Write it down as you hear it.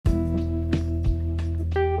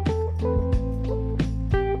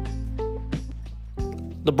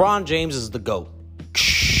LeBron James is the GOAT.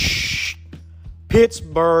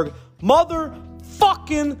 Pittsburgh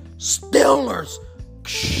motherfucking Steelers.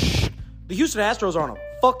 The Houston Astros are on a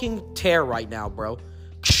fucking tear right now, bro.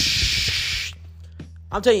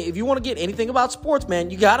 I'm telling you, if you want to get anything about sports,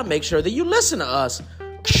 man, you got to make sure that you listen to us.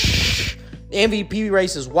 The MVP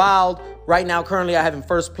race is wild. Right now, currently, I have in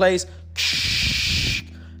first place.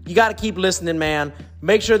 You got to keep listening, man.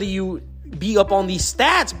 Make sure that you be up on these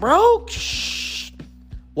stats, bro.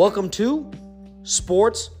 Welcome to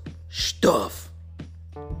Sports Stuff.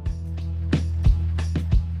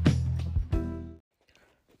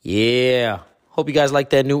 Yeah. Hope you guys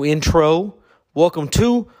like that new intro. Welcome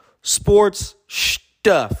to Sports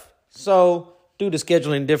Stuff. So, due to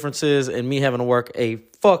scheduling differences and me having to work a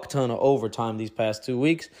fuck ton of overtime these past 2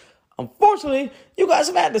 weeks, unfortunately, you guys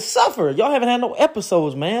have had to suffer. Y'all haven't had no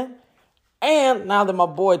episodes, man. And now that my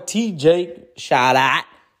boy TJ, shout out,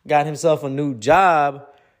 got himself a new job,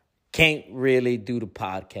 can't really do the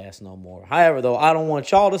podcast no more. However, though, I don't want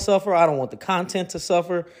y'all to suffer. I don't want the content to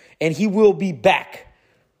suffer. And he will be back.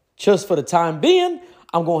 Just for the time being,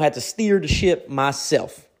 I'm going to have to steer the ship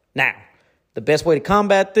myself. Now, the best way to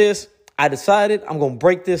combat this, I decided I'm going to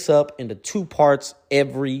break this up into 2 parts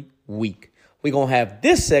every week. We're going to have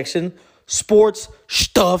this section, Sports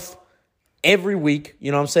Stuff, every week,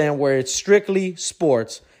 you know what I'm saying, where it's strictly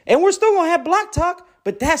sports. And we're still going to have Block Talk,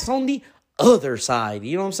 but that's on the other side.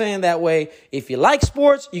 You know what I'm saying? That way, if you like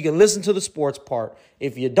sports, you can listen to the sports part.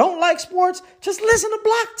 If you don't like sports, just listen to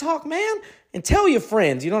Block Talk, man. And tell your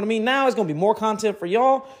friends, you know what I mean? Now it's going to be more content for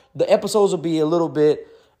y'all. The episodes will be a little bit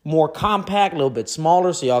more compact, a little bit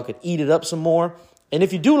smaller, so y'all could eat it up some more. And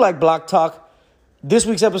if you do like Block Talk, this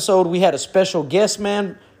week's episode, we had a special guest,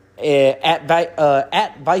 man,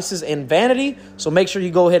 at Vices and Vanity. So make sure you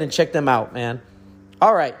go ahead and check them out, man.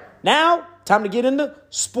 All right, now time to get into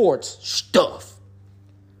sports stuff.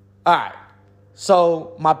 All right,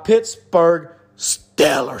 so my Pittsburgh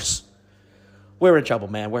Steelers. We're in trouble,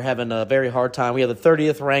 man. We're having a very hard time. We have the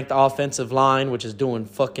 30th ranked offensive line, which is doing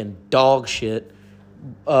fucking dog shit.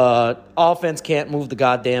 Offense can't move the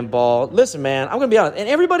goddamn ball. Listen, man, I'm going to be honest. And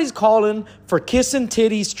everybody's calling for Kissing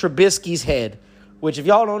Titties Trubisky's head, which if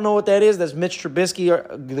y'all don't know what that is, that's Mitch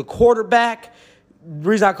Trubisky, the quarterback. The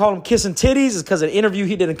reason I call him Kissing Titties is because of an interview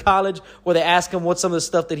he did in college where they asked him what's some of the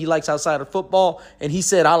stuff that he likes outside of football. And he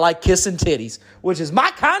said, I like kissing titties, which is my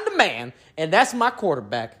kind of man. And that's my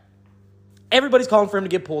quarterback. Everybody's calling for him to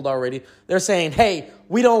get pulled already. They're saying, hey,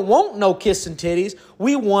 we don't want no kissing titties.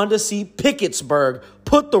 We want to see Pickettsburg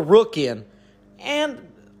put the rook in.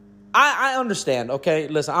 And I understand, okay?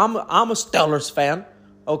 Listen, I'm a Steelers fan,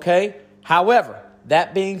 okay? However,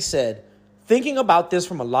 that being said, thinking about this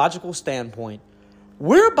from a logical standpoint,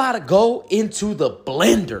 we're about to go into the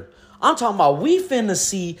blender. I'm talking about we finna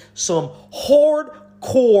see some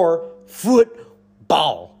hardcore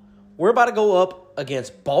football. We're about to go up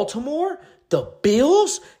against Baltimore, the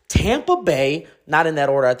Bills, Tampa Bay, not in that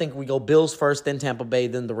order. I think we go Bills first, then Tampa Bay,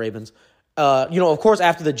 then the Ravens. Of course,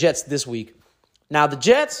 after the Jets this week. Now, the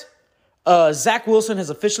Jets, Zach Wilson has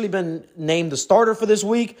officially been named the starter for this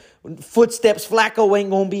week. Footsteps Flacco ain't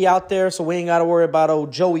going to be out there, so we ain't got to worry about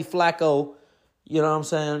old Joey Flacco. You know what I'm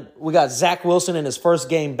saying? We got Zach Wilson in his first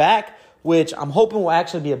game back, which I'm hoping will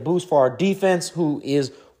actually be a boost for our defense, who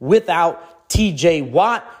is without T.J.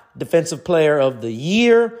 Watt, Defensive Player of the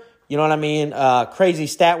Year. You know what I mean? Crazy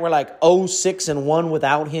stat. We're like 0-6-1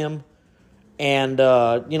 without him. And,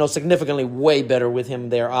 significantly way better with him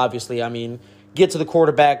there, obviously. I mean, get to the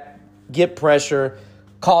quarterback, get pressure,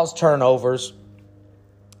 cause turnovers.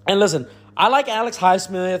 And listen, I like Alex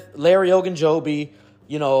Highsmith, Larry Ogunjobi.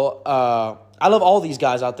 I love all these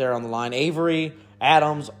guys out there on the line. Avery,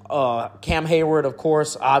 Adams, Cam Hayward, of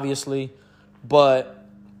course, obviously. But,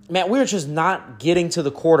 man, we're just not getting to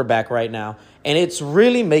the quarterback right now. And it's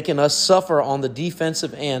really making us suffer on the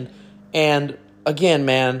defensive end. And, again,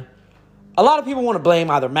 man, a lot of people want to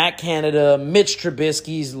blame either Matt Canada, Mitch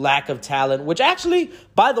Trubisky's lack of talent, which actually,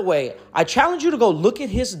 by the way, I challenge you to go look at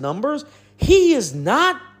his numbers. He is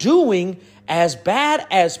not doing as bad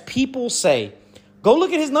as people say. Go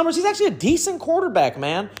look at his numbers. He's actually a decent quarterback,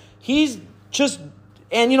 man. He's just,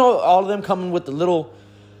 and, all of them coming with the little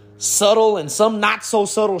subtle and some not so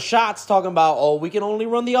subtle shots talking about, we can only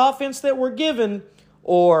run the offense that we're given,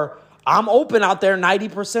 or I'm open out there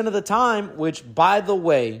 90% of the time, which, by the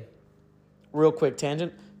way, real quick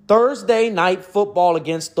tangent, Thursday night football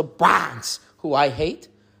against the Browns, who I hate,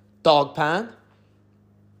 Dog Pound.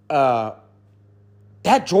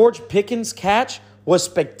 That George Pickens catch was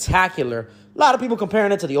spectacular. A lot of people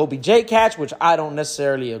comparing it to the OBJ catch, which I don't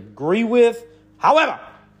necessarily agree with. However,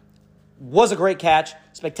 was a great catch,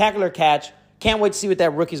 spectacular catch. Can't wait to see what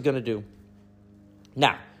that rookie's going to do.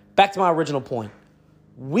 Now, back to my original point.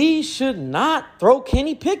 We should not throw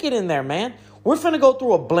Kenny Pickett in there, man. We're finna go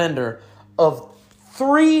through a blender of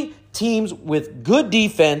 3 teams with good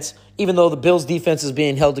defense, even though the Bills' defense is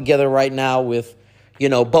being held together right now with,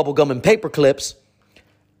 bubblegum and paper clips.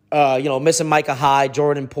 Missing Micah Hyde.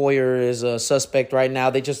 Jordan Poyer is a suspect right now.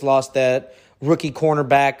 They just lost that rookie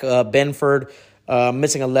cornerback, Benford,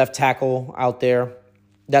 missing a left tackle out there.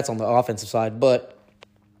 That's on the offensive side. But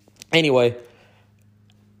anyway,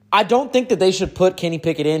 I don't think that they should put Kenny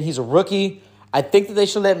Pickett in. He's a rookie. I think that they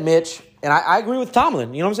should let Mitch. And I agree with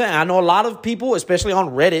Tomlin. You know what I'm saying? I know a lot of people, especially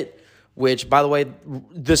on Reddit, which, by the way,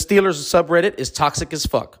 the Steelers subreddit is toxic as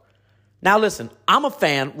fuck. Now, listen, I'm a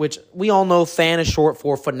fan, which we all know fan is short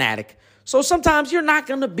for fanatic. So sometimes you're not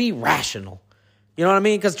going to be rational. You know what I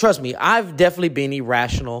mean? Because trust me, I've definitely been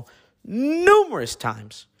irrational numerous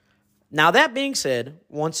times. Now, that being said,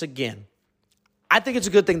 once again, I think it's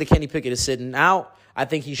a good thing that Kenny Pickett is sitting out. I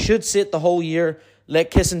think he should sit the whole year.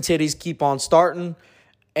 Let Kiss and Titties keep on starting.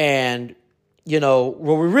 And, what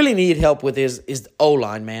we really need help with is the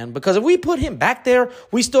O-line, man. Because if we put him back there,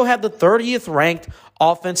 we still have the 30th ranked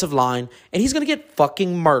offensive line, and he's going to get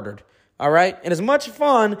fucking murdered. All right? And as much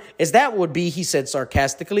fun as that would be, he said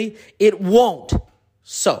sarcastically, it won't.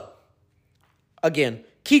 So, again,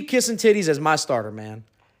 keep Kiss and Titties as my starter, man.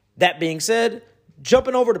 That being said,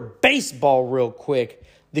 jumping over to baseball real quick.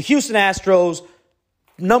 The Houston Astros,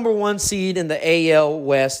 number 1 seed in the AL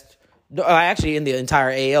West. Actually, in the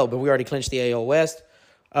entire AL, but we already clinched the AL West.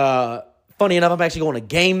 Funny enough, I'm actually going to a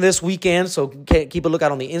game this weekend, so keep a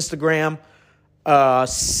lookout on the Instagram.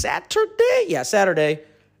 Saturday? Yeah, Saturday.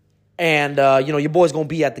 And, your boy's going to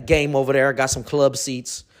be at the game over there. Got some club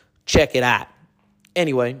seats. Check it out.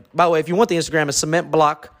 Anyway, by the way, if you want the Instagram, it's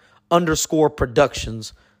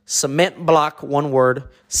cementblock_productions. Cementblock, one word,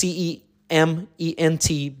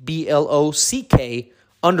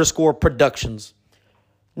 CEMENTBLOCK_productions.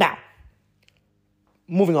 Now,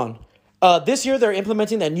 moving on. This year, they're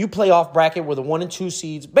implementing that new playoff bracket where the 1 and 2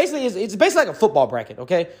 seeds, basically, it's basically like a football bracket,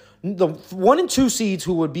 okay? The 1 and 2 seeds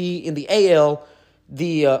who would be in the AL,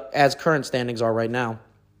 as current standings are right now,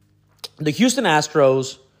 the Houston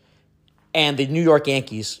Astros and the New York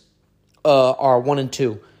Yankees are 1 and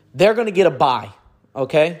 2. They're going to get a bye,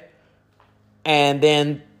 okay? And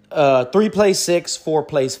then 3 plays 6, 4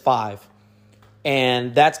 plays 5.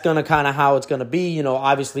 And that's going to kind of how it's going to be.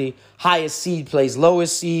 Obviously, highest seed plays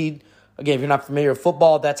lowest seed. Again, if you're not familiar with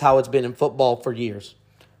football, that's how it's been in football for years.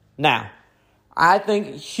 Now, I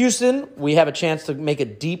think Houston, we have a chance to make a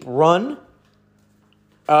deep run.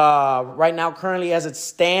 Right now, currently as it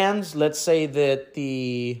stands, let's say that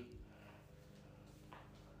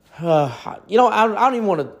I don't even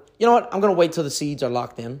want to, you know what? I'm going to wait till the seeds are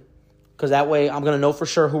locked in. Because that way I'm going to know for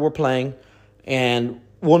sure who we're playing. And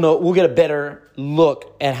we'll get a better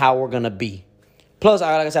look at how we're going to be. Plus,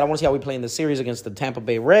 like I said, I want to see how we play in the series against the Tampa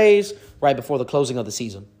Bay Rays right before the closing of the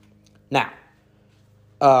season. Now,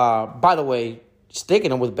 by the way,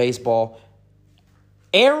 sticking with baseball,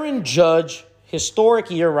 Aaron Judge,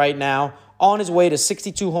 historic year right now, on his way to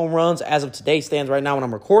 62 home runs. As of today stands right now when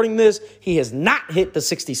I'm recording this, he has not hit the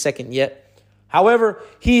 62nd yet. However,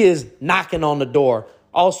 he is knocking on the door.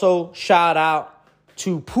 Also, shout out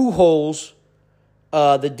to Pujols,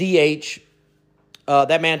 the DH.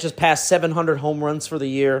 That man just passed 700 home runs for the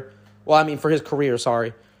year. Well, I mean, for his career,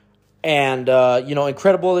 sorry. And,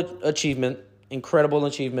 incredible achievement. Incredible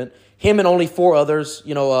achievement. Him and only 4 others,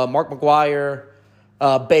 Mark McGwire,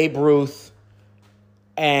 Babe Ruth,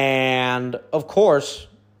 and, of course,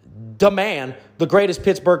 the man, the greatest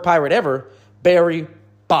Pittsburgh Pirate ever, Barry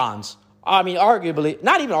Bonds. I mean, arguably,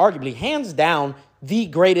 not even arguably, hands down, the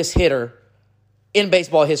greatest hitter in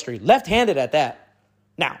baseball history. Left-handed at that.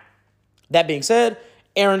 Now, that being said,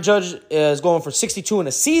 Aaron Judge is going for 62 in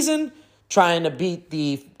a season, trying to beat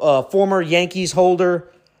the former Yankees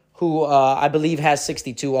holder, who I believe has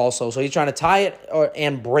 62 also. So he's trying to tie it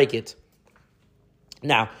and break it.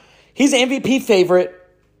 Now, he's an MVP favorite,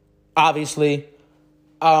 obviously.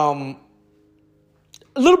 A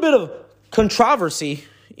little bit of controversy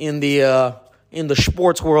in the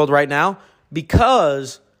sports world right now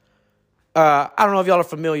because I don't know if y'all are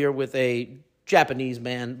familiar with a Japanese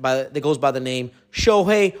man that goes by the name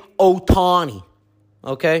Shohei Ohtani.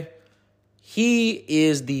 Okay? He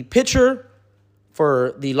is the pitcher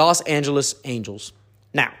for the Los Angeles Angels.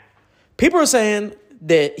 Now, people are saying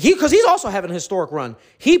that because he's also having a historic run.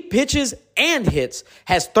 He pitches and hits,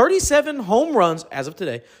 has 37 home runs as of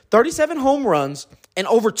today, 37 home runs and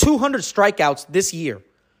over 200 strikeouts this year.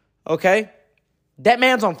 Okay? That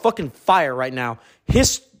man's on fucking fire right now.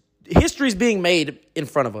 History's being made in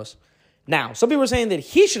front of us. Now, some people are saying that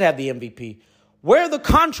he should have the MVP. Where the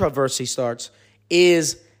controversy starts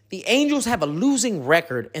is the Angels have a losing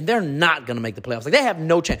record, and they're not going to make the playoffs. Like, they have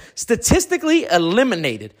no chance. Statistically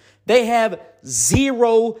eliminated. They have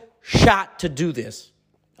zero shot to do this,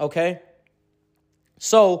 okay?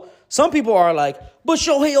 So some people are like, but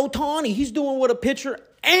Shohei Ohtani, he's doing what a pitcher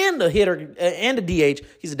and a hitter and a DH,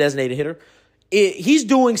 he's a designated hitter, he's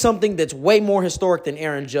doing something that's way more historic than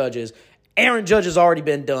Aaron Judge is. Aaron Judge has already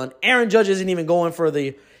been done. Aaron Judge isn't even going for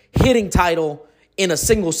the hitting title in a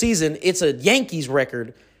single season. It's a Yankees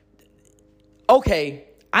record. Okay,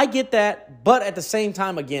 I get that, but at the same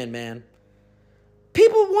time, again, man,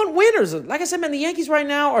 people want winners. Like I said, man, the Yankees right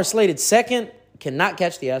now are slated second, cannot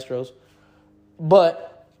catch the Astros.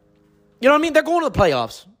 But, you know what I mean? They're going to the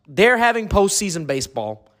playoffs. They're having postseason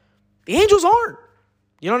baseball. The Angels aren't.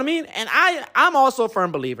 You know what I mean? And I'm also a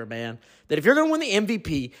firm believer, man, that if you're going to win the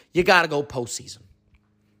MVP, you got to go postseason.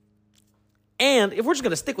 And if we're just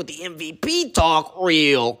going to stick with the MVP talk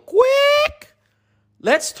real quick,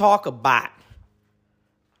 let's talk about,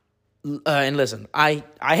 and listen, I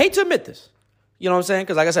hate to admit this. You know what I'm saying?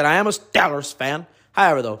 Because like I said, I am a Steelers fan.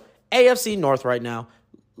 However, though, AFC North right now,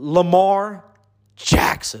 Lamar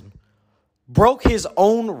Jackson broke his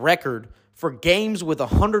own record for games with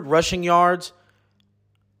 100 rushing yards.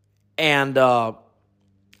 And,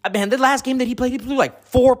 man, the last game that he played, he threw like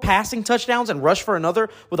 4 passing touchdowns and rushed for another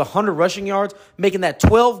with 100 rushing yards, making that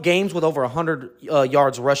 12 games with over 100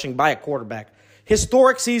 yards rushing by a quarterback.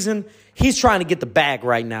 Historic season. He's trying to get the bag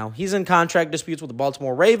right now. He's in contract disputes with the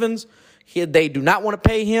Baltimore Ravens. They do not want to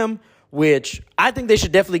pay him, which I think they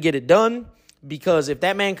should definitely get it done, because if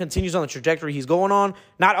that man continues on the trajectory he's going on,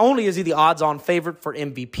 not only is he the odds-on favorite for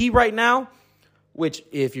MVP right now, which,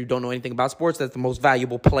 if you don't know anything about sports, that's the most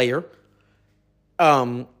valuable player.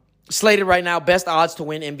 Slated right now, best odds to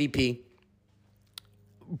win MVP.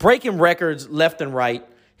 Breaking records left and right.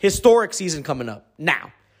 Historic season coming up.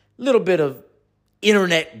 Now, a little bit of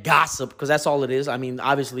internet gossip, because that's all it is. I mean,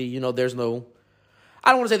 obviously, you know, there's no,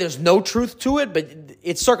 I don't want to say there's no truth to it, but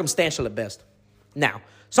it's circumstantial at best. Now,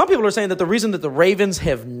 some people are saying that the reason that the Ravens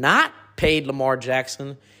have not paid Lamar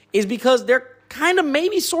Jackson is because they're kind of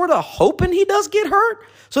maybe sort of hoping he does get hurt.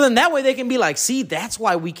 So then that way they can be like, see, that's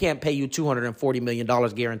why we can't pay you $240 million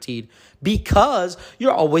guaranteed, because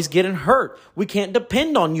you're always getting hurt. We can't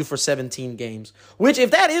depend on you for 17 games, which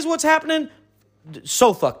if that is what's happening,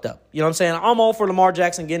 so fucked up. You know what I'm saying? I'm all for Lamar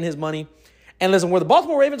Jackson getting his money. And listen, where the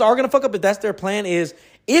Baltimore Ravens are going to fuck up if that's their plan is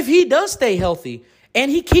if he does stay healthy and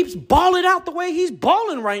he keeps balling out the way he's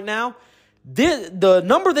balling right now, the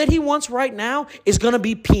number that he wants right now is going to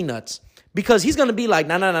be peanuts. Because he's going to be like,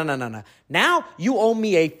 no. Now you owe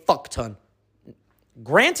me a fuck ton.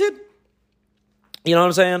 Granted, you know what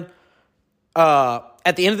I'm saying?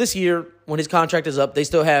 At the end of this year, when his contract is up, they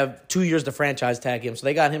still have 2 years to franchise tag him. So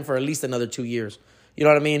they got him for at least another 2 years. You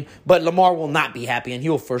know what I mean? But Lamar will not be happy, and he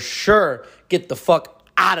will for sure get the fuck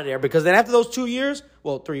out of there. Because then after those 2 years,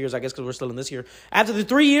 well, 3 years, I guess, because we're still in this year. After the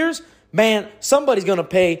 3 years, man, somebody's going to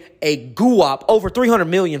pay a guap over $300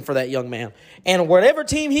 million for that young man. And whatever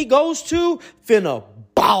team he goes to, finna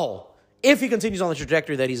ball if he continues on the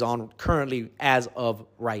trajectory that he's on currently as of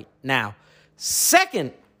right now.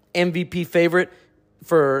 Second MVP favorite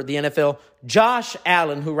for the NFL, Josh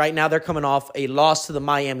Allen, who right now they're coming off a loss to the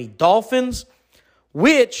Miami Dolphins,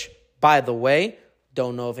 which, by the way,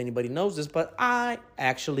 don't know if anybody knows this, but I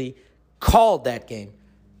actually called that game.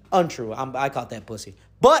 Untrue. I caught that pussy.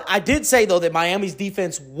 But I did say, though, that Miami's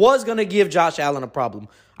defense was going to give Josh Allen a problem.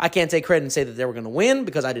 I can't take credit and say that they were going to win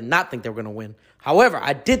because I did not think they were going to win. However,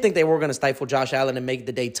 I did think they were going to stifle Josh Allen and make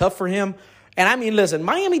the day tough for him. And I mean, listen,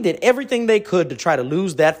 Miami did everything they could to try to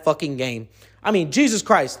lose that fucking game. I mean, Jesus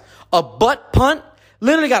Christ, a butt punt,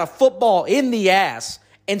 literally got a football in the ass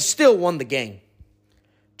and still won the game.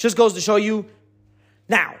 Just goes to show you.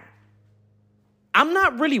 Now, I'm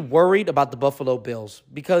not really worried about the Buffalo Bills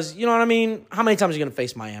because, you know what I mean? How many times are you going to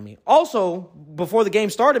face Miami? Also, before the game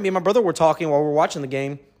started, me and my brother were talking while we were watching the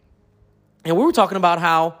game, and we were talking about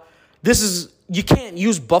how you can't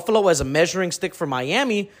use Buffalo as a measuring stick for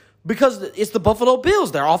Miami because it's the Buffalo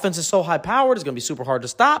Bills. Their offense is so high-powered, it's going to be super hard to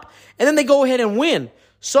stop, and then they go ahead and win.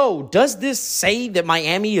 So, does this say that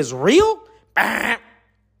Miami is real?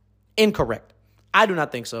 Incorrect. I do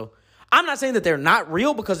not think so. I'm not saying that they're not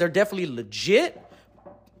real because they're definitely legit.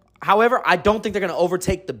 However, I don't think they're going to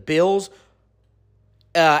overtake the Bills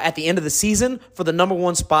at the end of the season for the number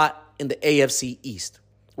one spot in the AFC East.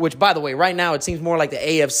 Which, by the way, right now it seems more like the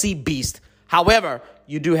AFC beast. However,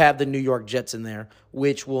 you do have the New York Jets in there,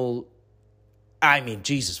 which will, I mean,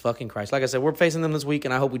 Jesus fucking Christ. Like I said, we're facing them this week,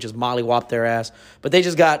 and I hope we just mollywop their ass. But they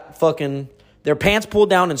just got fucking their pants pulled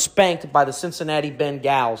down and spanked by the Cincinnati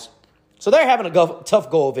Bengals. So they're having a tough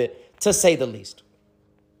go of it, to say the least.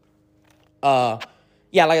 Yeah,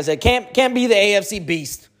 like I said, can't be the AFC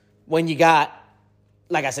beast when you got,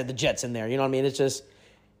 like I said, the Jets in there. You know what I mean? It's just,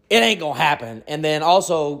 it ain't going to happen. And then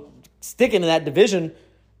also, sticking to that division,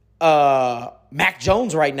 Mac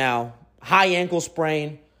Jones right now, high ankle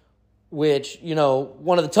sprain, which, you know,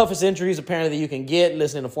 one of the toughest injuries apparently that you can get,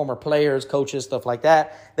 listening to former players, coaches, stuff like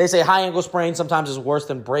that. They say high ankle sprain sometimes is worse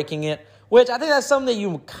than breaking it, which I think that's something that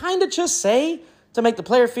you kind of just say to make the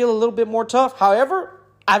player feel a little bit more tough. However,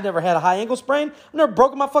 I've never had a high ankle sprain. I've never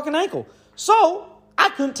broken my fucking ankle. So I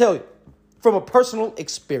couldn't tell you from a personal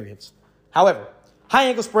experience. However, high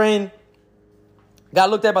ankle sprain, got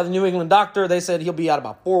looked at by the New England doctor. They said he'll be out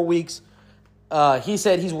about 4 weeks. He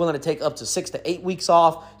said he's willing to take up to 6 to 8 weeks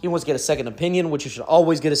off. He wants to get a second opinion, which you should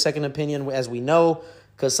always get a second opinion, as we know,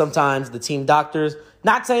 because sometimes the team doctors,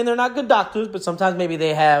 not saying they're not good doctors, but sometimes maybe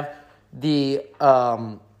they have the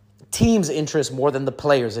team's interest more than the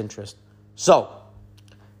player's interest. So,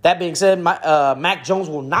 that being said, Mac Jones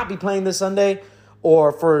will not be playing this Sunday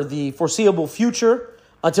or for the foreseeable future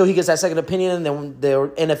until he gets that second opinion, and then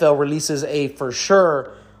the NFL releases a for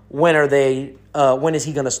sure when is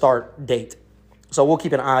he going to start date. So we'll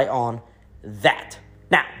keep an eye on that.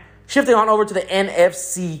 Now, shifting on over to the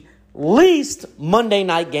NFC least Monday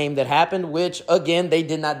night game that happened, which, again, they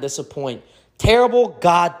did not disappoint. Terrible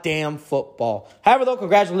goddamn football. However, though,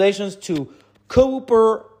 congratulations to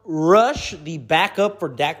Cooper Rush, the backup for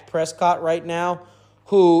Dak Prescott right now,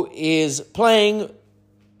 who is playing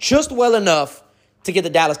just well enough to get the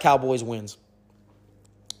Dallas Cowboys wins.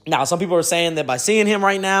 Now, some people are saying that by seeing him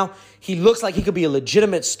right now, he looks like he could be a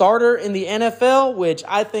legitimate starter in the NFL, which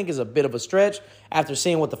I think is a bit of a stretch after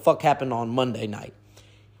seeing what the fuck happened on Monday night.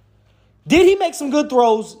 Did he make some good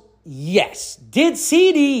throws? Yes. Did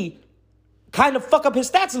CD kind of fuck up his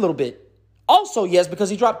stats a little bit? Also, yes, because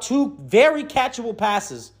he dropped 2 very catchable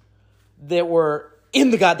passes that were in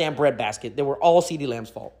the goddamn breadbasket. They were all CeeDee Lamb's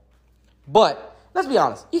fault. But let's be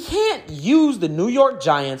honest. You can't use the New York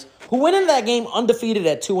Giants, who went into that game undefeated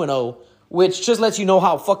at 2-0, which just lets you know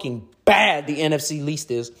how fucking bad the NFC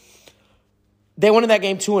least is. They went in that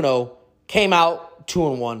game 2-0, came out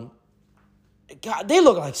 2-1. God, they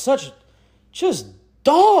look like such just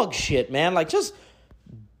dog shit, man. Like, just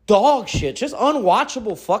dog shit. Just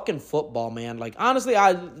unwatchable fucking football, man. Like, honestly,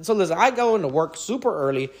 listen, I go into work super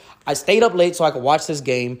early. I stayed up late so I could watch this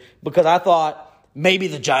game because I thought maybe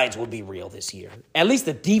the Giants would be real this year. At least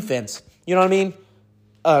the defense. You know what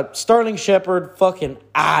I mean? Sterling Shepard fucking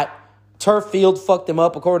turf field fucked them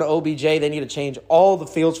up. According to OBJ, they need to change all the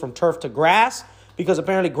fields from turf to grass because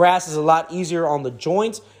apparently grass is a lot easier on the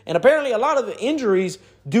joints. And apparently a lot of the injuries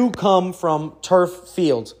do come from turf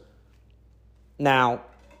fields. Now,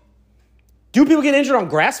 do people get injured on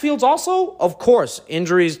grass fields also? Of course,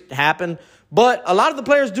 injuries happen. But a lot of the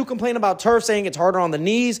players do complain about turf, saying it's harder on the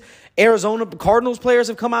knees. Arizona Cardinals players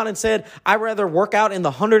have come out and said, I'd rather work out in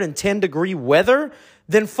the 110-degree weather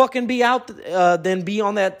than fucking be out, than be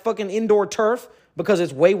on that fucking indoor turf because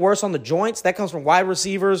it's way worse on the joints. That comes from wide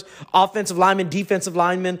receivers, offensive linemen, defensive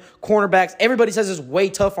linemen, cornerbacks. Everybody says it's way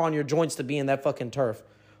tougher on your joints to be in that fucking turf.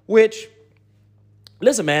 Which,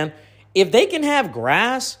 listen, man, if they can have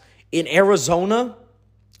grass in Arizona,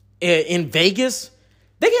 in Vegas,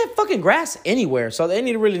 they can have fucking grass anywhere. So they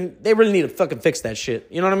really need to fucking fix that shit.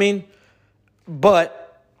 You know what I mean?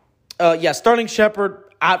 But, yeah, Sterling Shepard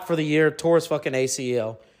out for the year, tore his fucking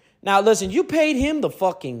ACL. Now, listen, you paid him the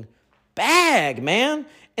fucking bag, man.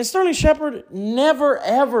 And Sterling Shepard never,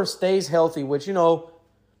 ever stays healthy, which, you know,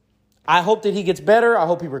 I hope that he gets better. I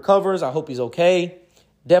hope he recovers. I hope he's okay.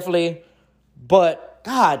 Definitely. But,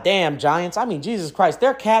 god damn, Giants. I mean, Jesus Christ.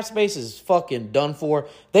 Their cap space is fucking done for.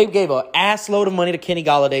 They gave an ass load of money to Kenny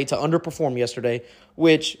Golladay to underperform yesterday,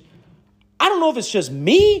 which I don't know if it's just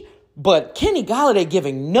me, but Kenny Golladay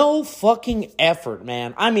giving no fucking effort,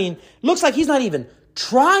 man. I mean, looks like he's not even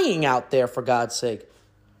trying out there, for God's sake.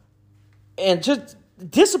 And just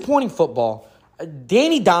disappointing football.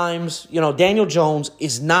 Danny Dimes, Daniel Jones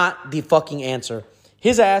is not the fucking answer.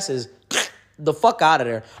 His ass is the fuck out of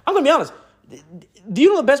there. I'm going to be honest. Do you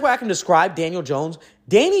know the best way I can describe Daniel Jones?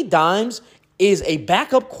 Danny Dimes is a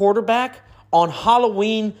backup quarterback on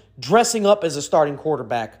Halloween dressing up as a starting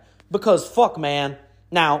quarterback. Because fuck, man.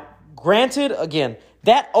 Now, granted, again,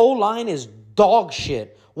 that O-line is dog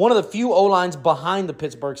shit. One of the few O-lines behind the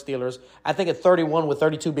Pittsburgh Steelers. I think at 31 with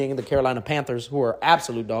 32 being the Carolina Panthers, who are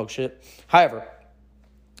absolute dog shit. However,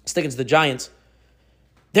 sticking to the Giants,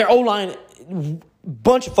 their O-line,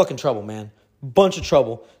 bunch of fucking trouble, man. bunch of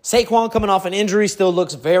trouble. Saquon coming off an injury still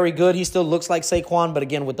looks very good. He still looks like Saquon. But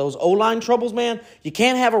again, with those O-line troubles, man, you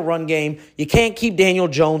can't have a run game. You can't keep Daniel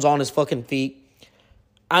Jones on his fucking feet.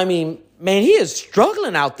 I mean, man, he is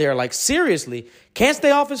struggling out there, like, seriously. Can't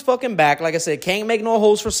stay off his fucking back. Like I said, can't make no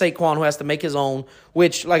holes for Saquon, who has to make his own,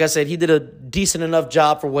 which, like I said, he did a decent enough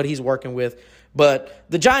job for what he's working with. But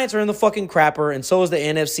the Giants are in the fucking crapper, and so is the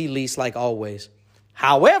NFC least, like always.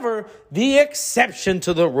 However, the exception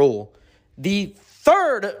to the rule. The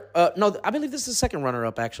third, I believe this is the second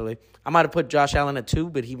runner-up, actually. I might have put Josh Allen at 2,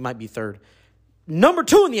 but he might be third. Number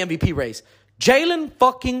 2 in the MVP race, Jalen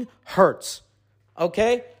fucking Hurts.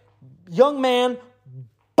 Okay? Young man,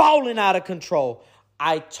 balling out of control.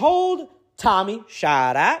 I told Tommy,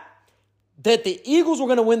 shout out, that the Eagles were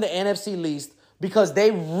going to win the NFC least because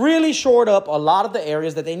they really shored up a lot of the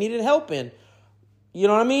areas that they needed help in. You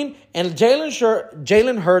know what I mean? And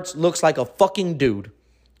Jalen Hurts looks like a fucking dude.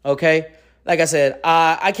 Okay? Like I said,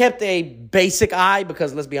 I kept a basic eye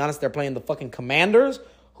because, let's be honest, they're playing the fucking Commanders,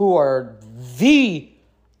 who are the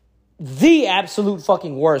absolute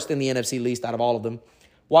fucking worst in the NFC least out of all of them.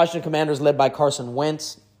 Washington Commanders led by Carson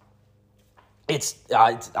Wentz. It's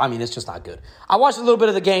just not good. I watched a little bit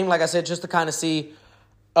of the game, like I said, just to kind of see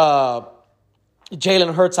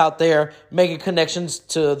Jalen Hurts out there making connections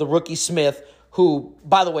to the rookie Smith, who,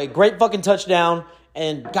 by the way, great fucking touchdown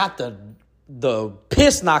and got the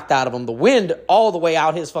piss knocked out of him. The wind all the way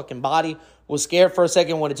out his fucking body. Was scared for a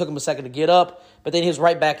second when it took him a second to get up, but then he was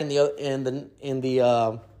right back in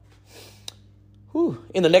the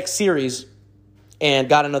next series and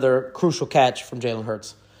got another crucial catch from Jalen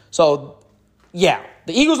Hurts. So, yeah,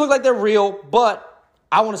 the Eagles look like they're real, but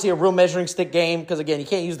I want to see a real measuring stick game because, again, you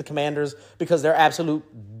can't use the Commanders because they're absolute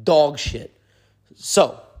dog shit.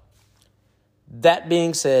 So, that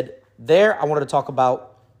being said, I wanted to talk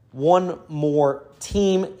about one more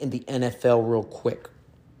team in the NFL real quick.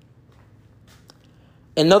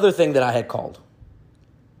 Another thing that I had called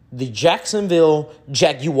the Jacksonville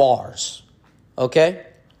Jaguars. Okay?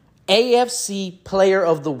 AFC Player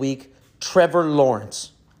of the Week, Trevor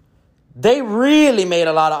Lawrence. They really made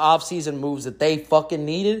a lot of offseason moves that they fucking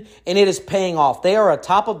needed, and it is paying off. They are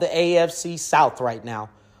atop of the AFC South right now,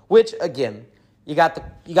 which, again, you got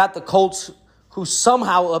the Colts, who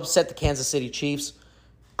somehow upset the Kansas City Chiefs.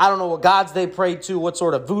 I don't know what gods they prayed to, what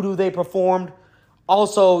sort of voodoo they performed.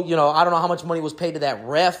 Also, I don't know how much money was paid to that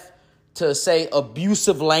ref to say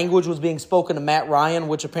abusive language was being spoken to Matt Ryan,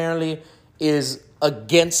 which apparently is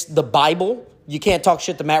against the Bible. You can't talk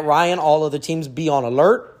shit to Matt Ryan. All other teams be on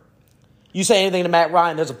alert. You say anything to Matt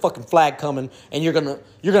Ryan, there's a fucking flag coming, and you're gonna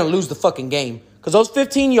lose the fucking game. Because those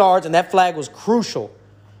 15 yards and that flag was crucial.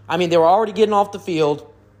 I mean, they were already getting off the field.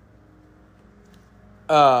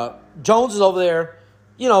 Jones is over there,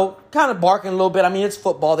 kind of barking a little bit. I mean, it's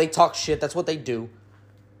football. They talk shit. That's what they do.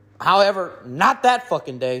 However, not that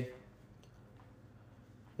fucking day.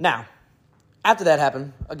 Now, after that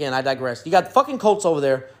happened, again, I digress. You got the fucking Colts over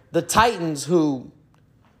there. The Titans, who,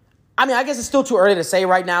 I mean, I guess it's still too early to say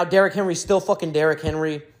right now. Derrick Henry's still fucking Derrick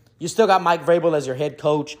Henry. You still got Mike Vrabel as your head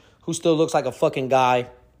coach, who still looks like a fucking guy.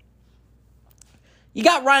 You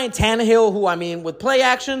got Ryan Tannehill, who, I mean, with play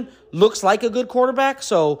action, looks like a good quarterback.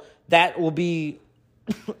 So that will be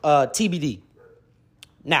TBD.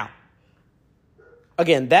 Now,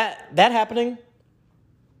 again, that happening,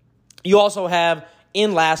 you also have,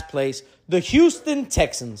 in last place, the Houston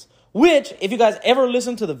Texans, which, if you guys ever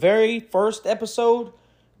listened to the very first episode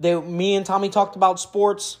that me and Tommy talked about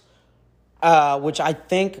sports, which I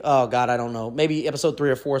think, I don't know, maybe episode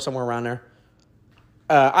 3 or 4, somewhere around there.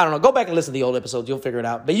 I don't know. Go back and listen to the old episodes. You'll figure it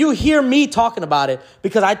out. But you hear me talking about it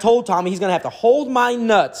because I told Tommy he's going to have to hold my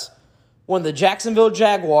nuts when the Jacksonville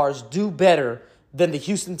Jaguars do better than the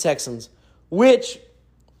Houston Texans, which,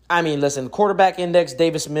 I mean, listen, quarterback index,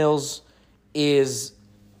 Davis Mills is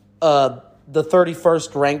the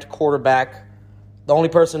 31st ranked quarterback. The only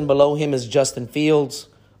person below him is Justin Fields,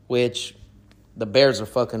 which the Bears are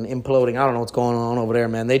fucking imploding. I don't know what's going on over there,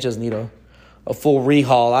 man. They just need a full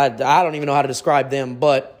rehaul. I don't even know how to describe them,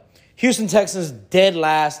 but Houston Texans dead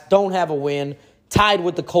last, don't have a win, tied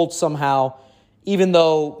with the Colts somehow, even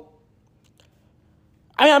though,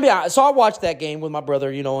 so I watched that game with my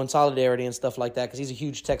brother, in solidarity and stuff like that, because he's a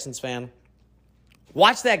huge Texans fan.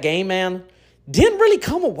 Watched that game, man. Didn't really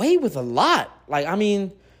come away with a lot.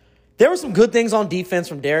 There were some good things on defense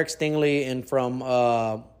from Derek Stingley and from,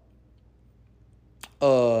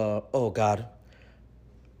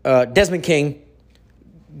 Desmond King.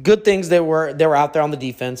 Good things that were out there on the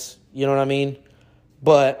defense. You know what I mean?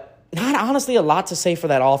 But not honestly a lot to say for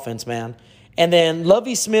that offense, man. And then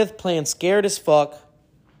Lovie Smith playing scared as fuck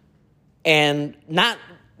and not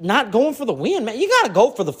not going for the win, man. You got to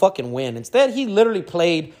go for the fucking win. Instead, he literally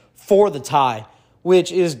played for the tie,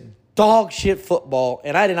 which is dog shit football,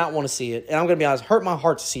 and I did not want to see it. And I'm going to be honest, hurt my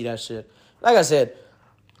heart to see that shit. Like I said,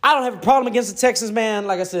 I don't have a problem against the Texans, man.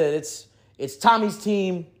 Like I said, it's Tommy's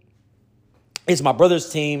team. It's my brother's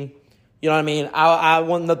team. You know what I mean? I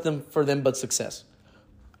want nothing for them but success.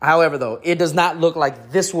 However, though, it does not look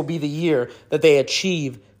like this will be the year that they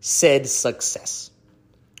achieve said success.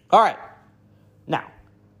 All right. Now,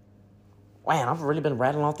 man, I've really been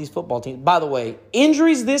rattling off these football teams. By the way,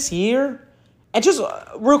 injuries this year, and just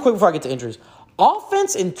real quick before I get to injuries,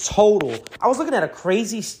 offense in total, I was looking at a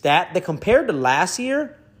crazy stat that compared to last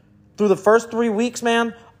year, through the first 3 weeks,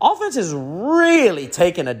 man, offense is really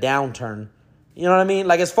taking a downturn. You know what I mean?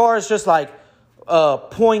 Like, as far as just like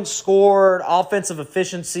points scored, offensive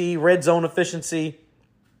efficiency, red zone efficiency,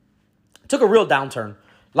 took a real downturn.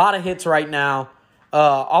 A lot of hits right now.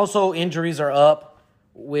 Also, injuries are up,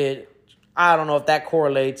 with, I don't know if that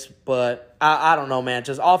correlates, but I don't know, man.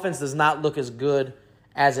 Just offense does not look as good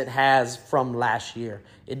as it has from last year.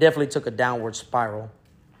 It definitely took a downward spiral.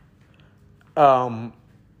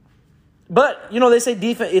 But, you know, they say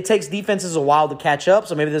it takes defenses a while to catch up,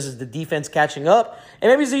 so maybe this is the defense catching up. And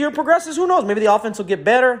maybe as the year progresses, who knows? Maybe the offense will get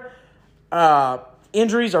better.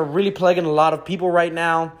 Injuries are really plaguing a lot of people right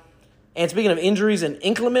now. And speaking of injuries and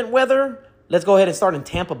inclement weather, let's go ahead and start in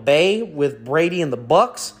Tampa Bay with Brady and the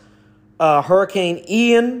Bucs. Hurricane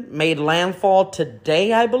Ian made landfall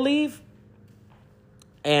today, I believe.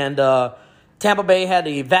 And Tampa Bay had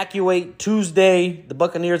to evacuate Tuesday. The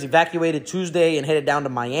Buccaneers evacuated Tuesday and headed down to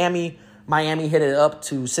Miami. Miami headed up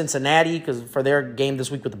to Cincinnati for their game this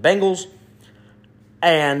week with the Bengals.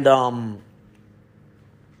 And I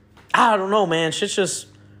don't know, man. Shit's just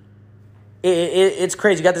it's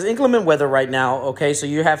crazy. You got this inclement weather right now, okay? So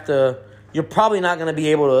you're probably not going to be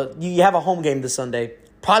able to – you have a home game this Sunday.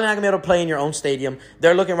 Probably not going to be able to play in your own stadium.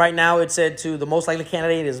 They're looking right now, it said, to the most likely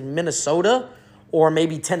candidate is Minnesota or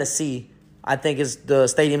maybe Tennessee, I think is the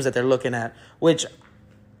stadiums that they're looking at. Which,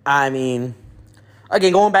 I mean,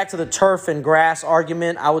 again, going back to the turf and grass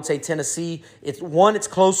argument, I would say Tennessee. It's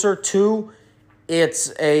closer. Two,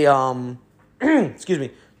 it's a excuse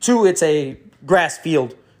me. Two, it's a grass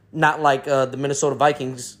field, not like the Minnesota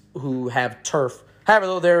Vikings who have turf. However,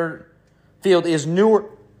 though, their field is newer,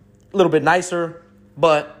 a little bit nicer.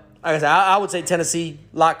 But, like I said, I would say Tennessee,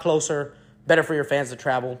 a lot closer, better for your fans to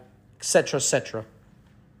travel, etc., etc.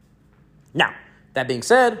 Now, that being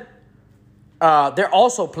said, they're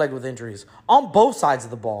also plagued with injuries on both sides of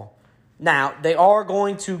the ball. Now, they are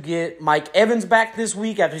going to get Mike Evans back this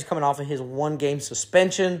week after he's coming off of his one-game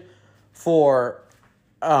suspension for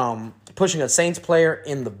pushing a Saints player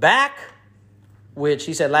in the back, which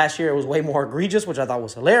he said last year it was way more egregious, which I thought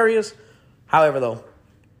was hilarious. However, though,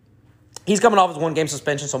 he's coming off his one-game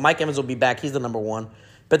suspension, so Mike Evans will be back. He's the number one.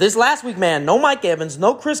 But this last week, man, no Mike Evans,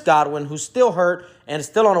 no Chris Godwin, who's still hurt and is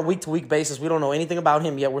still on a week-to-week basis. We don't know anything about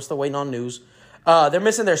him yet. We're still waiting on news. They're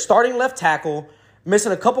missing their starting left tackle,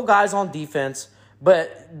 missing a couple guys on defense.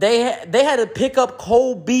 But they had to pick up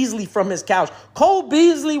Cole Beasley from his couch. Cole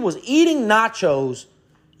Beasley was eating nachos,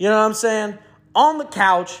 you know what I'm saying, on the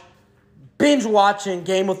couch, binge-watching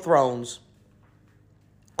Game of Thrones.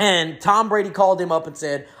 And Tom Brady called him up and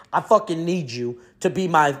said, I fucking need you to be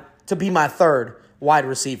my third wide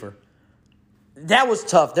receiver. That was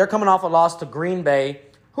tough. They're coming off a loss to Green Bay,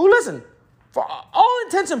 who, listen, for all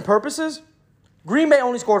intents and purposes, Green Bay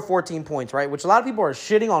only scored 14 points, right? Which a lot of people are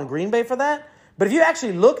shitting on Green Bay for that. But if you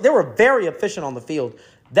actually look, they were very efficient on the field.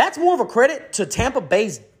 That's more of a credit to Tampa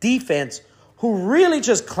Bay's defense, who really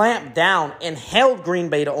just clamped down and held Green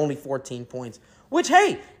Bay to only 14 points. Which,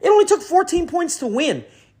 hey, it only took 14 points to win.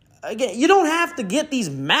 Again, you don't have to get these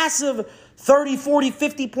massive 30, 40,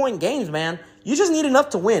 50-point games, man. You just need enough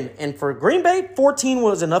to win. And for Green Bay, 14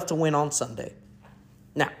 was enough to win on Sunday.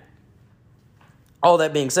 Now, all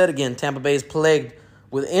that being said, again, Tampa Bay is plagued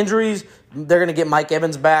with injuries. They're going to get Mike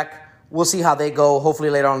Evans back. We'll see how they go,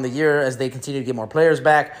 hopefully later on in the year as they continue to get more players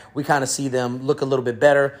back. We kind of see them look a little bit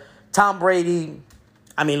better. Tom Brady,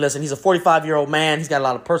 I mean, listen, he's a 45-year-old man. He's got a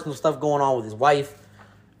lot of personal stuff going on with his wife,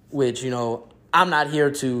 which, you know, I'm not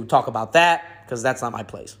here to talk about that because that's not my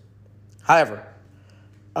place. However,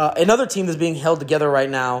 another team that's being held together right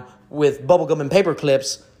now with bubblegum and paper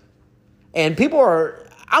clips, and people are,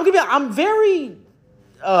 I'm very,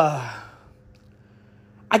 I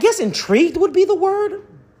guess intrigued would be the word,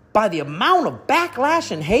 by the amount of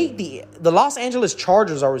backlash and hate the Los Angeles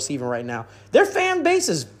Chargers are receiving right now. Their fan base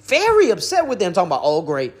is very upset with them, talking about, oh,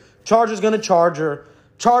 great, Chargers going to Charger.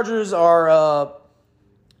 Chargers are,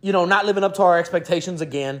 not living up to our expectations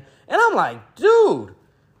again. And I'm like, dude,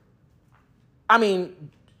 I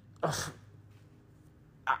mean,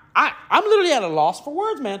 I'm literally at a loss for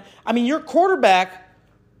words, man. I mean, your quarterback,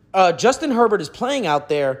 Justin Herbert, is playing out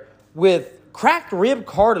there with cracked rib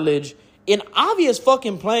cartilage in obvious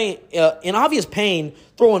pain,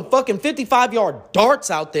 throwing fucking 55-yard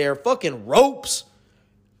darts out there, fucking ropes.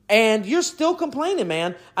 And you're still complaining,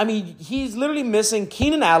 man. I mean, he's literally missing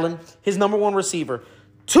Keenan Allen, his number one receiver,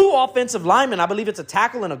 2 offensive linemen. I believe it's a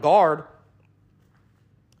tackle and a guard.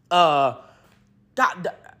 I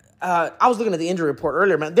was looking at the injury report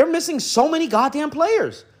earlier, man. They're missing so many goddamn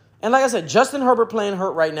players. And like I said, Justin Herbert playing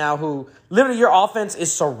hurt right now, who literally your offense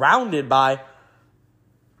is surrounded by.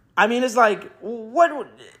 I mean, it's like, what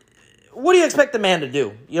do you expect the man to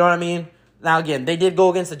do? You know what I mean? Now, again, they did go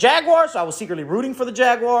against the Jaguars, so I was secretly rooting for the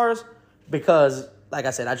Jaguars because, like I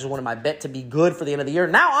said, I just wanted my bet to be good for the end of the year.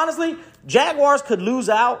 Now, honestly, Jaguars could lose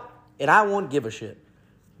out, and I won't give a shit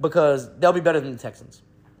because they'll be better than the Texans.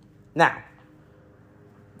 Now,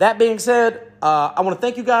 that being said, I want to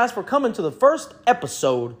thank you guys for coming to the first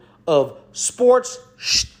episode of Sports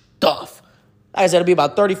Stuff. Like I said, it'll be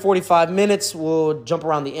about 30, 45 minutes. We'll jump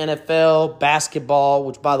around the NFL, basketball,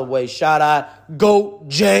 which, by the way, shout out GOAT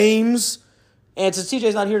James. And since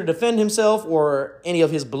TJ's not here to defend himself or any of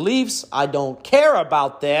his beliefs, I don't care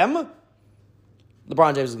about them.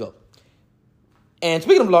 LeBron James is GOAT. And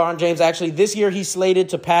speaking of LeBron James, actually, this year he's slated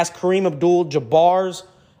to pass Kareem Abdul-Jabbar's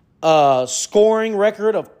scoring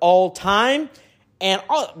record of all time. And,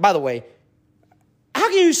 by the way, how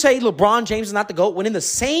can you say LeBron James is not the GOAT when in the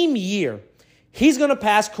same year he's going to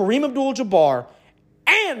pass Kareem Abdul-Jabbar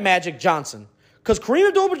and Magic Johnson? Because Kareem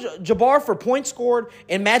Abdul-Jabbar for points scored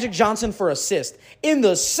and Magic Johnson for assist in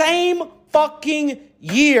the same fucking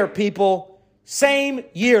year, people. Same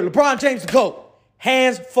year. LeBron James the GOAT.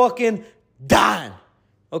 Hands fucking down.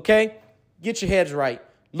 Okay? Get your heads right.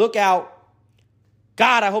 Look out.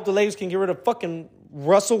 God, I hope the Lakers can get rid of fucking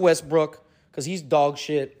Russell Westbrook because he's dog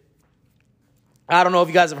shit. I don't know if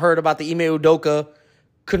you guys have heard about the Ime Udoka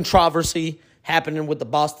controversy happening with the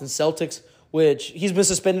Boston Celtics, which he's been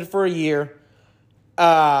suspended for a year.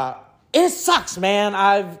 It sucks, man.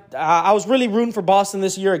 I was really rooting for Boston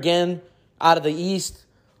this year again out of the East.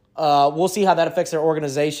 We'll see how that affects their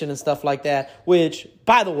organization and stuff like that, which,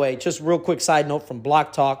 by the way, just real quick side note from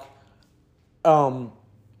Block Talk.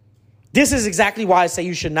 This is exactly why I say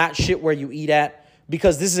you should not shit where you eat at,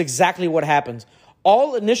 because this is exactly what happens.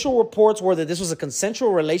 All initial reports were that this was a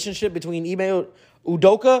consensual relationship between Ime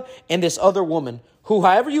Udoka and this other woman, who,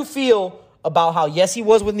 however you feel about how, yes, he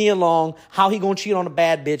was with Nia Long, how he gonna cheat on a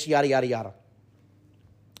bad bitch, yada, yada, yada.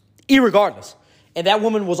 Irregardless. And that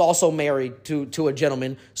woman was also married to a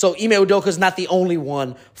gentleman. So Ime Udoka is not the only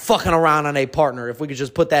one fucking around on a partner, if we could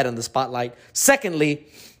just put that in the spotlight. Secondly,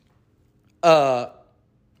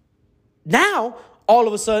 now, all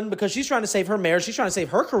of a sudden, because she's trying to save her marriage, she's trying to save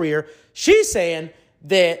her career, she's saying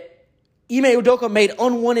that Ime Udoka made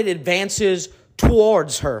unwanted advances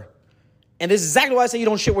towards her. And this is exactly why I say you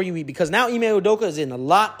don't shit where you eat, because now Ime Udoka is in a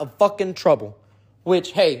lot of fucking trouble,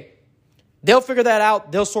 which, hey, they'll figure that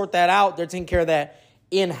out. They'll sort that out. They're taking care of that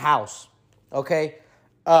in-house, okay?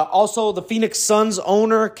 Also, the Phoenix Suns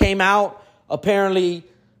owner came out, apparently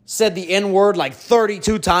said the N-word like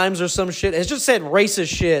 32 times or some shit. It's just said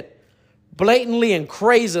racist shit blatantly and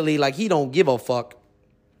crazily, like he don't give a fuck.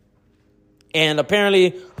 And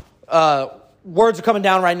apparently, words are coming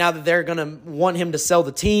down right now that they're going to want him to sell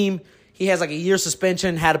the team. He has like a year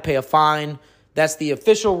suspension, had to pay a fine. That's the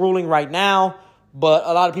official ruling right now. But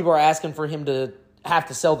a lot of people are asking for him to have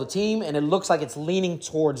to sell the team, and it looks like it's leaning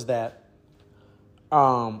towards that.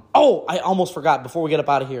 I almost forgot before we get up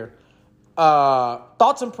out of here.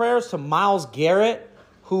 Thoughts and prayers to Myles Garrett,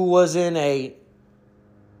 who was in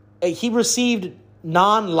he received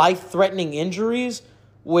non-life-threatening injuries,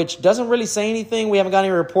 which doesn't really say anything. We haven't got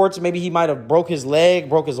any reports. Maybe he might have broke his leg,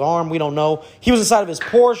 broke his arm. We don't know. He was inside of his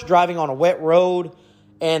Porsche driving on a wet road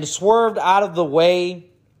and swerved out of the way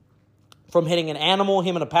from hitting an animal,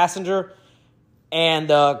 him and a passenger.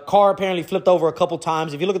 And the car apparently flipped over a couple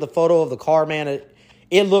times. If you look at the photo of the car, man,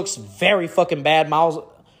 it looks very fucking bad.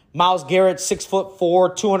 Myles Garrett,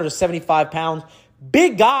 6'4", 275 pounds.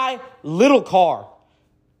 Big guy, little car.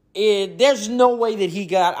 There's no way that he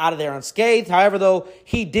got out of there unscathed. However, though,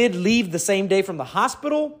 he did leave the same day from the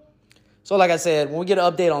hospital. So, like I said, when we get an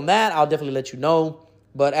update on that, I'll definitely let you know.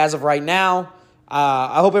 But as of right now,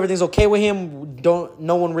 I hope everything's okay with him.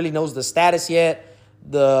 No one really knows the status yet.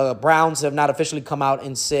 The Browns have not officially come out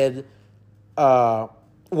and said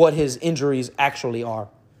what his injuries actually are.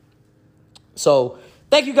 So,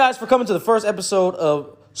 thank you guys for coming to the first episode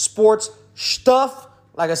of Sports Stuff.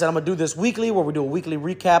 Like I said, I'm going to do this weekly, where we do a weekly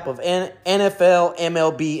recap of NFL,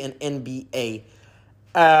 MLB, and NBA.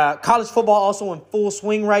 College football also in full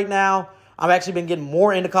swing right now. I've actually been getting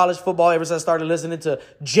more into college football ever since I started listening to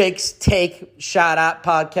Jake's Take Shout Out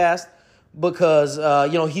podcast because,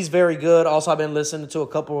 he's very good. Also, I've been listening to a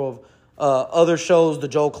couple of other shows, the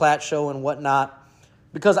Joel Klatt show and whatnot,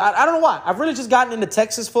 because I don't know why. I've really just gotten into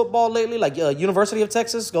Texas football lately, like University of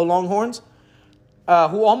Texas, go Longhorns,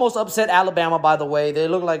 who almost upset Alabama, by the way. They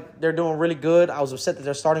look like they're doing really good. I was upset that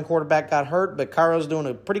their starting quarterback got hurt, but Cairo's doing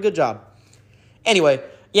a pretty good job. Anyway,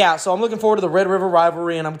 yeah, so I'm looking forward to the Red River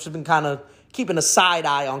rivalry, and I'm just been kind of keeping a side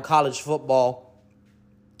eye on college football.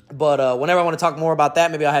 But whenever I want to talk more about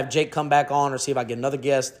that, maybe I'll have Jake come back on or see if I get another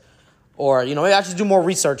guest. Or, maybe I should do more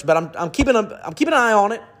research. But I'm keeping an eye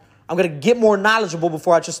on it. I'm going to get more knowledgeable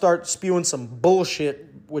before I just start spewing some bullshit.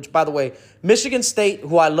 Which, by the way, Michigan State,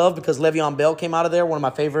 who I love because Le'Veon Bell came out of there, one of my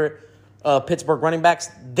favorite Pittsburgh running backs,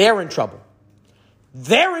 they're in trouble.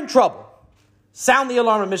 They're in trouble. Sound the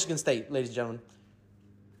alarm at Michigan State, ladies and gentlemen.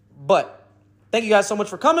 But thank you guys so much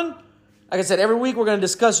for coming. Like I said, every week we're going to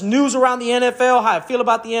discuss news around the NFL, how I feel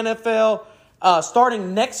about the NFL,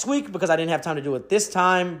 starting next week because I didn't have time to do it this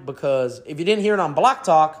time because if you didn't hear it on Block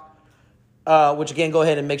Talk, which again, go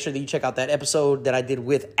ahead and make sure that you check out that episode that I did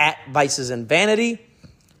with @Vices and Vanity.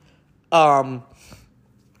 I've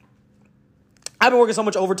been working so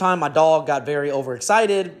much overtime. My dog got very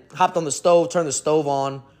overexcited, hopped on the stove, turned the stove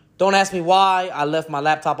on. Don't ask me why. I left my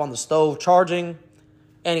laptop on the stove charging.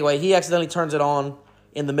 Anyway, he accidentally turns it on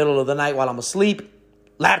in the middle of the night while I'm asleep.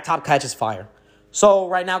 Laptop catches fire. So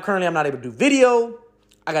right now, currently, I'm not able to do video.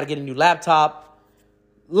 I got to get a new laptop.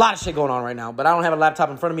 A lot of shit going on right now, but I don't have a laptop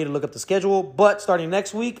in front of me to look up the schedule. But starting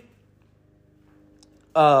next week,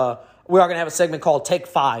 we are going to have a segment called Take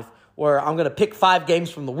 5, where I'm going to pick 5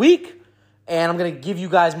 games from the week, and I'm going to give you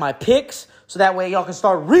guys my picks, so that way y'all can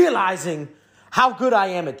start realizing how good I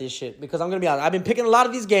am at this shit. Because I'm going to be honest, I've been picking a lot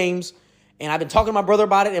of these games, and I've been talking to my brother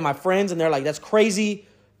about it and my friends, and they're like, that's crazy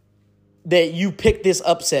that you picked this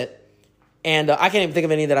upset. And I can't even think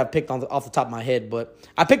of any that I've picked off the top of my head, but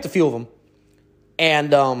I picked a few of them.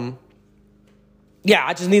 And, I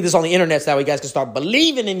just need this on the internet so that way you guys can start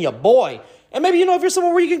believing in your boy. And maybe, if you're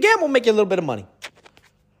somewhere where you can gamble, make you a little bit of money.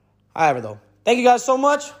 However, though, thank you guys so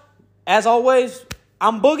much. As always,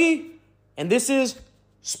 I'm Boogie, and this is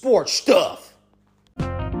Sports Stuff.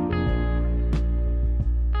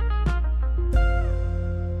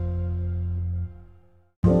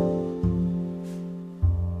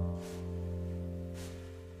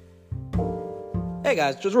 Hey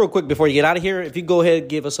guys, just real quick before you get out of here, if you go ahead and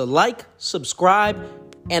give us a like, subscribe,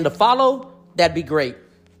 and a follow, that'd be great.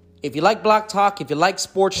 If you like Block Talk, if you like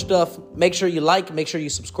sports stuff, make sure you like, make sure you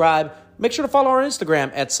subscribe. Make sure to follow our Instagram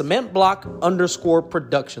at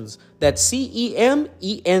cementblock_productions. That's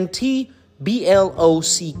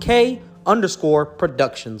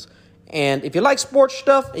CEMENTBLOCK_productions. And if you like sports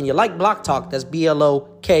stuff and you like Block Talk, that's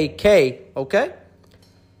BLOKK, okay?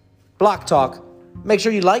 Block Talk. Make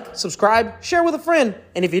sure you like, subscribe, share with a friend.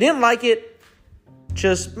 And if you didn't like it,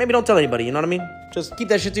 just maybe don't tell anybody, you know what I mean? Just keep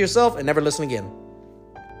that shit to yourself and never listen again.